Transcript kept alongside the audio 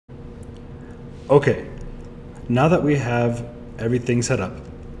Okay, now that we have everything set up,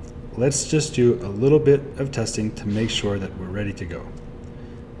 let's just do a little bit of testing to make sure that we're ready to go.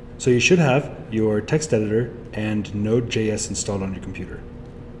 So you should have your text editor and Node.js installed on your computer.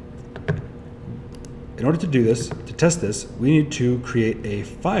 In order to do this, to test this, we need to create a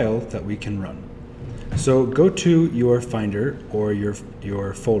file that we can run. So go to your Finder or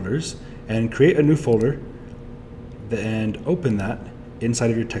your folders and create a new folder and open that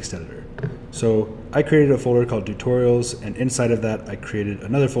inside of your text editor. So I created a folder called tutorials, and inside of that I created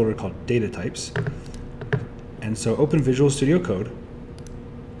another folder called data types. And so open Visual Studio Code,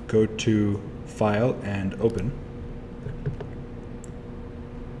 go to File and Open,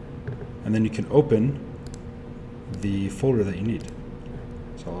 and then you can open the folder that you need.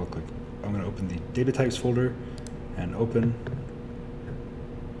 So I'm going to open the data types folder and open.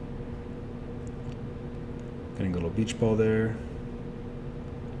 Getting a little beach ball there.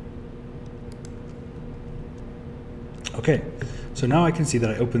 Okay, so now I can see that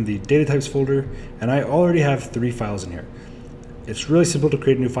I opened the data types folder and I already have 3 files in here. It's really simple to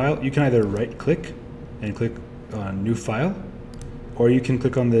create a new file. You can either right click and click on new file, or you can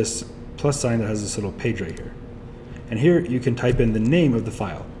click on this plus sign that has this little page right here. And here you can type in the name of the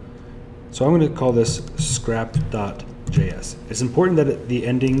file. So I'm going to call this scrap.js. It's important that the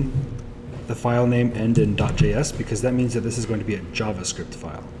file name end in .js because that means that this is going to be a JavaScript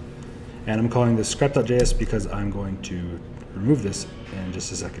file. And I'm calling this scrap.js because I'm going to remove this in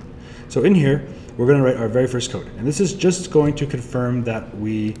just a second. So in here, we're going to write our very first code. And this is just going to confirm that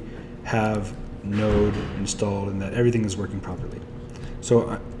we have Node installed and that everything is working properly.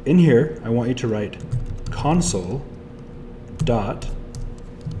 So in here, I want you to write console.log.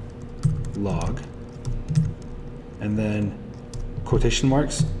 And then quotation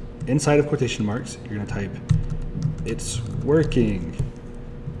marks. Inside of quotation marks, you're going to type, "It's working."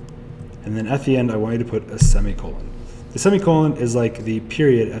 And then at the end, I want you to put a semicolon. The semicolon is like the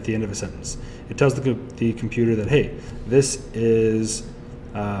period at the end of a sentence. It tells the computer that, hey, this is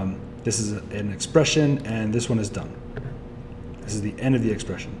an expression and this one is done. This is the end of the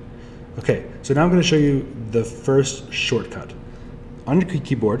expression. Okay, so now I'm going to show you the first shortcut. On your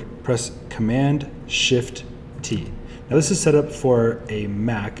keyboard, press Command-Shift-T. Now this is set up for a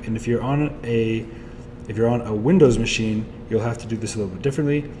Mac, and if you're on a Windows machine, you'll have to do this a little bit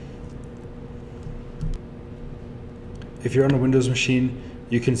differently. If you're on a Windows machine,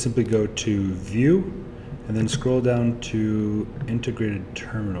 you can simply go to View and then scroll down to Integrated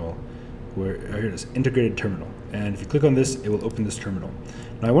Terminal. Here it is, Integrated Terminal. And if you click on this, it will open this terminal.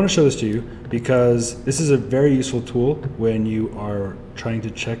 Now I want to show this to you because this is a very useful tool when you are trying to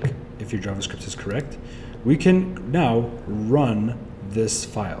check if your JavaScript is correct. We can now run this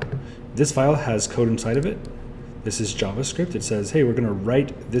file. This file has code inside of it. This is JavaScript. It says, hey, we're going to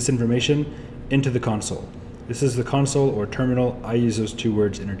write this information into the console. This is the console or terminal. I use those 2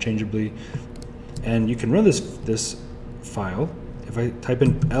 words interchangeably. And you can run this file. If I type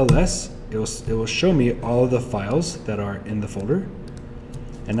in ls, it will show me all of the files that are in the folder.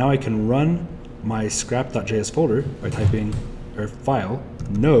 And now I can run my scrap.js folder by typing file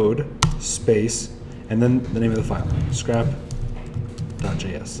node space and then the name of the file, scrap.js.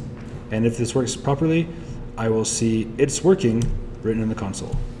 And if this works properly, I will see "it's working" written in the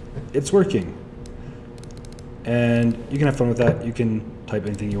console. It's working. And you can have fun with that. You can type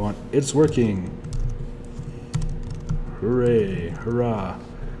anything you want. It's working. Hooray, hurrah.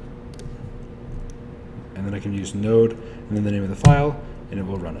 And then I can use node and then the name of the file, and it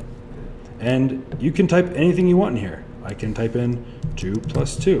will run it. And you can type anything you want in here. I can type in 2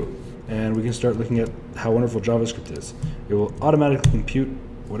 + 2, and we can start looking at how wonderful JavaScript is. It will automatically compute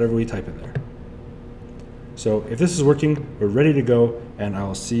whatever we type in there. So if this is working, we're ready to go, and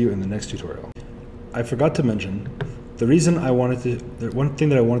I'll see you in the next tutorial. I forgot to mention, the one thing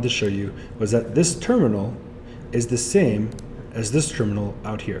that I wanted to show you was that this terminal is the same as this terminal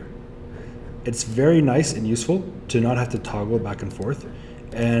out here. It's very nice and useful to not have to toggle back and forth,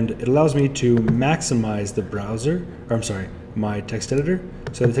 and it allows me to maximize the browser, my text editor,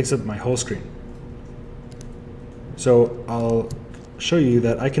 so that it takes up my whole screen. So I'll show you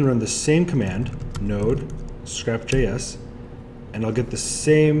that I can run the same command, node scrap.js, and I'll get the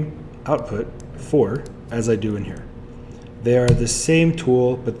same output 4 as I do in here. They are the same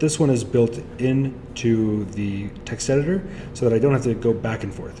tool, but this one is built into the text editor so that I don't have to go back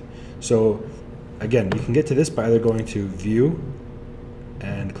and forth. So again, you can get to this by either going to View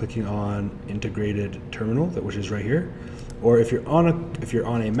and clicking on Integrated Terminal, which is right here, or if you're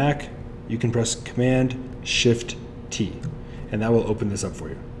on a Mac, you can press Command-Shift-T, and that will open this up for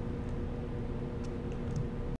you.